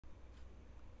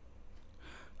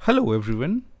Hello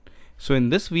everyone. So in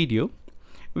this video,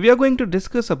 we are going to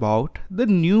discuss about the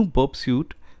new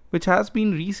Burpsuite which has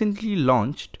been recently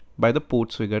launched by the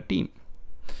Portswigger team.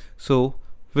 So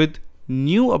with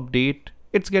new update,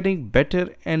 it's getting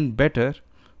better and better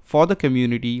for the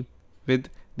community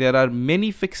there are many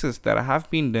fixes that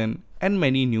have been done and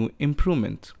many new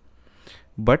improvements.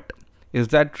 But is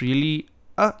that really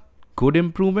a good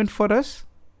improvement for us?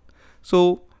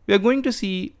 So we are going to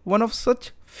see one of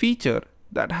such feature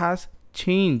that has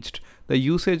changed the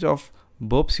usage of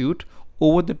Burpsuite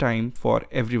over the time for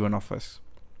every one of us.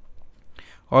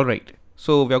 Alright,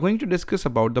 so we are going to discuss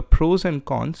about the pros and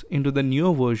cons into the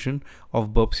newer version of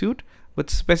Burpsuite, but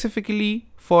specifically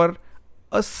for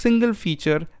a single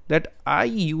feature that I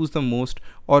use the most,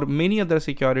 or many other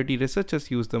security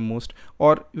researchers use the most,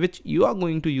 or which you are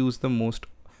going to use the most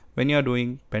when you are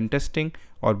doing pen testing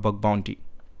or bug bounty.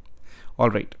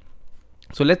 Alright,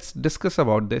 so let's discuss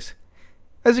about this.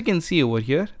 As you can see over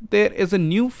here, there is a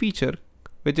new feature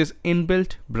which is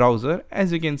inbuilt browser.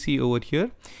 As you can see over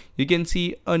here, you can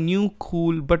see a new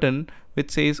cool button which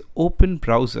says open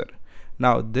browser.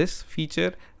 Now this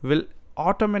feature will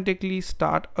automatically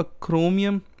start a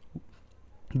Chromium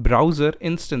browser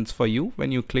instance for you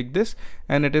when you click this,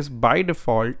 and it is by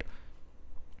default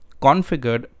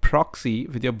configured proxy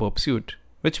with your Burpsuite,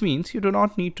 which means you do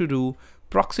not need to do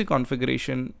proxy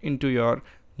configuration into your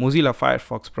Mozilla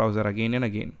Firefox browser again and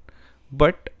again.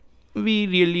 But we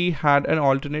really had an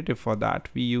alternative for that.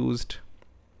 We used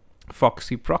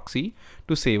Foxy Proxy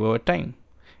to save our time,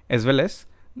 as well as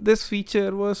this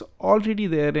feature was already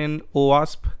there in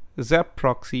OWASP Zap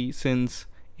proxy since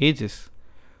ages.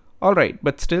 Alright,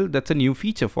 but still that's a new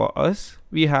feature for us.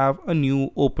 We have a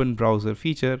new open browser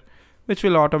feature which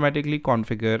will automatically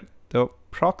configure the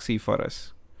proxy for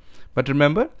us. But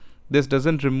remember, this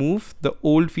doesn't remove the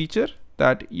old feature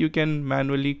that you can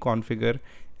manually configure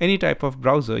any type of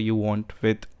browser you want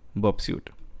with Burpsuite.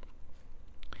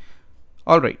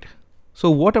 Alright, so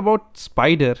what about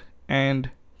Spider and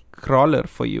Crawler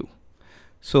for you?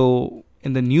 So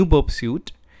in the new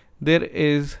Burpsuite, there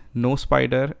is no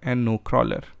Spider and no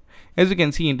Crawler. As you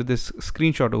can see into this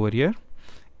screenshot over here,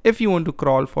 if you want to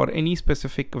crawl for any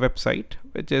specific website,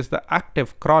 which is the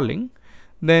active crawling,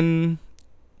 then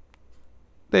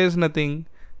there is nothing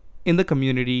in the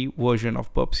community version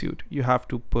of Burpsuite. You have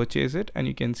to purchase it, and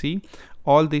you can see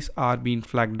all these are being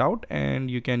flagged out, and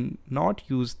you can not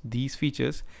use these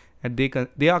features, and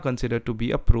they are considered to be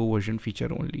a pro version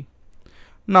feature only.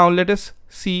 Now let us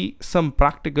see some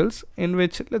practicals in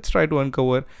which let's try to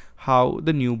uncover how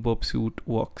the new Burpsuite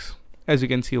works. As you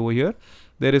can see over here,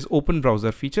 there is open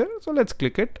browser feature. So let's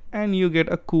click it and you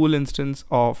get a cool instance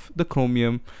of the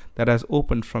Chromium that has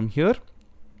opened from here,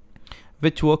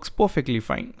 which works perfectly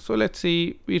fine. So let's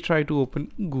say we try to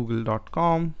open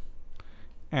google.com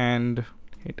and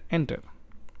hit enter.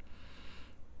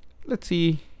 Let's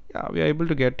see, yeah, we are able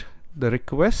to get the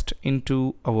request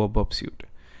into our Burpsuite.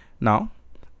 Now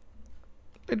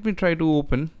let me try to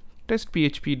open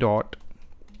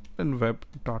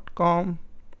testphp.web.com,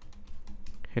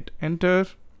 hit enter,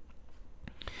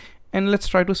 and let's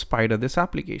try to spider this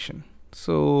application.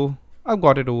 So I've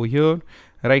got it over here,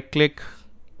 right click,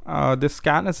 this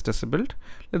scan is disabled.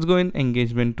 Let's go in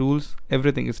engagement tools,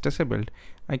 everything is disabled.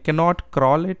 I cannot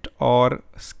crawl it or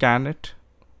scan it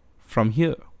from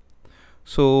here.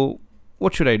 So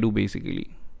what should I do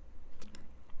basically?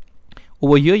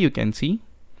 Over here you can see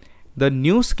the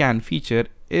new scan feature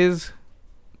is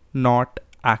not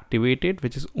activated,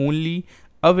 which is only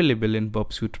available in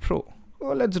Burpsuite Pro.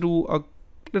 So let's do a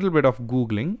little bit of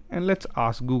Googling and let's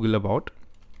ask Google about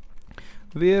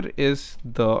where is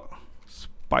the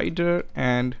spider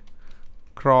and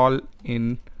crawl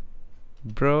in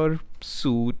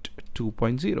Burpsuite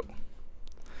 2.0,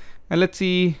 and let's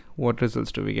see what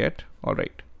results do we get.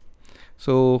 Alright,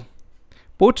 so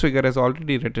Portswigger has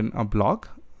already written a blog.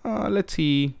 Let's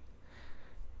see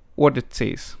what it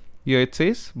says. Here it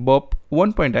says Burp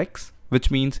 1.x,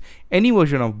 which means any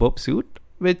version of Burpsuite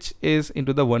which is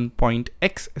into the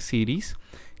 1.x series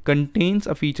contains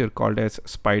a feature called as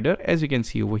Spider. As you can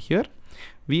see over here,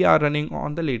 we are running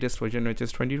on the latest version, which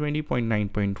is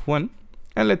 2020.9.1,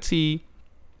 and let's see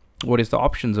what is the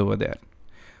options over there.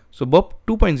 So Burp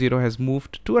 2.0 has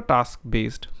moved to a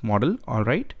task-based model.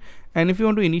 Alright, and if you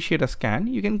want to initiate a scan,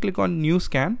 you can click on new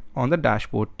scan on the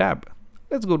dashboard tab.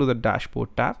 Let's go to the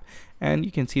dashboard tab, and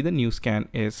you can see the new scan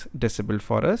is disabled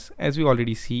for us, as we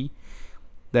already see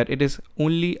that it is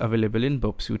only available in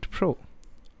Burpsuite Pro.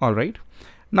 Alright,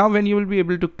 now when you will be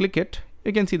able to click it,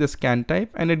 you can see the scan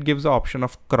type, and it gives the option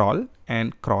of crawl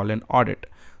and audit.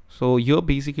 So here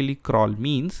basically crawl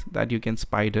means that you can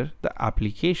spider the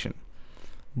application.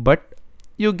 but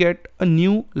you get a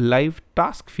new live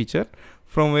task feature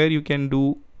from where you can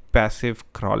do passive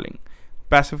crawling.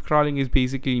 Passive crawling is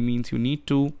basically means you need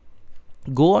to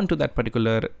go onto that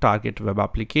particular target web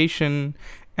application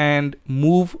and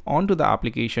move onto the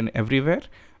application everywhere,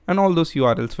 and all those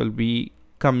URLs will be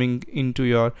coming into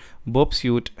your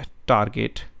Burpsuite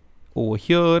target over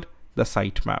here, the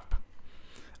sitemap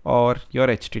or your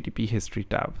HTTP history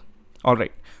tab.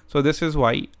 Alright, so this is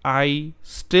why I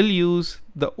still use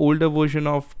the older version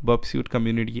of Burpsuite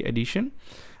Community Edition,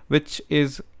 which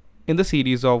is in the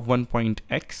series of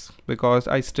 1.x, because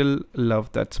I still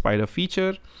love that spider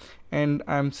feature and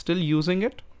I'm still using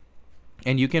it.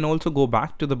 And you can also go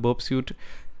back to the Burpsuite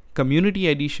Community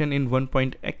Edition in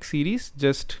 1.x series.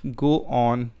 Just go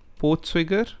on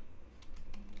Portswigger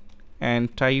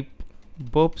and type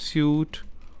Burpsuite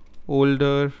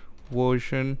older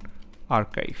version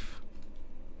archive,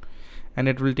 and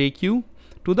it will take you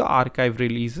to the archive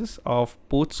releases of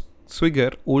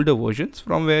Portswigger older versions,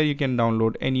 from where you can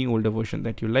download any older version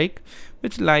that you like,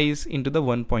 which lies into the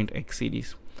 1.x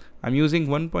series. I'm using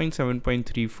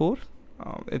 1.7.34.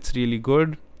 It's really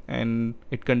good and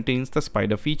it contains the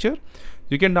spider feature.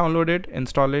 You can download it,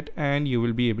 install it, and you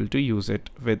will be able to use it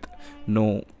with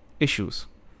no issues.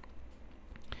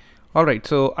 Alright,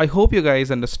 so I hope you guys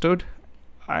understood.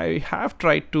 I have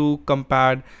tried to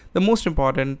compare the most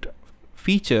important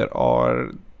feature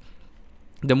or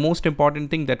the most important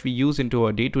thing that we use into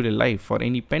our day-to-day life for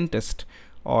any pen test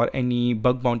or any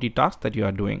bug bounty task that you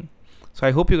are doing. So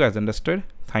I hope you guys understood.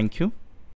 Thank you.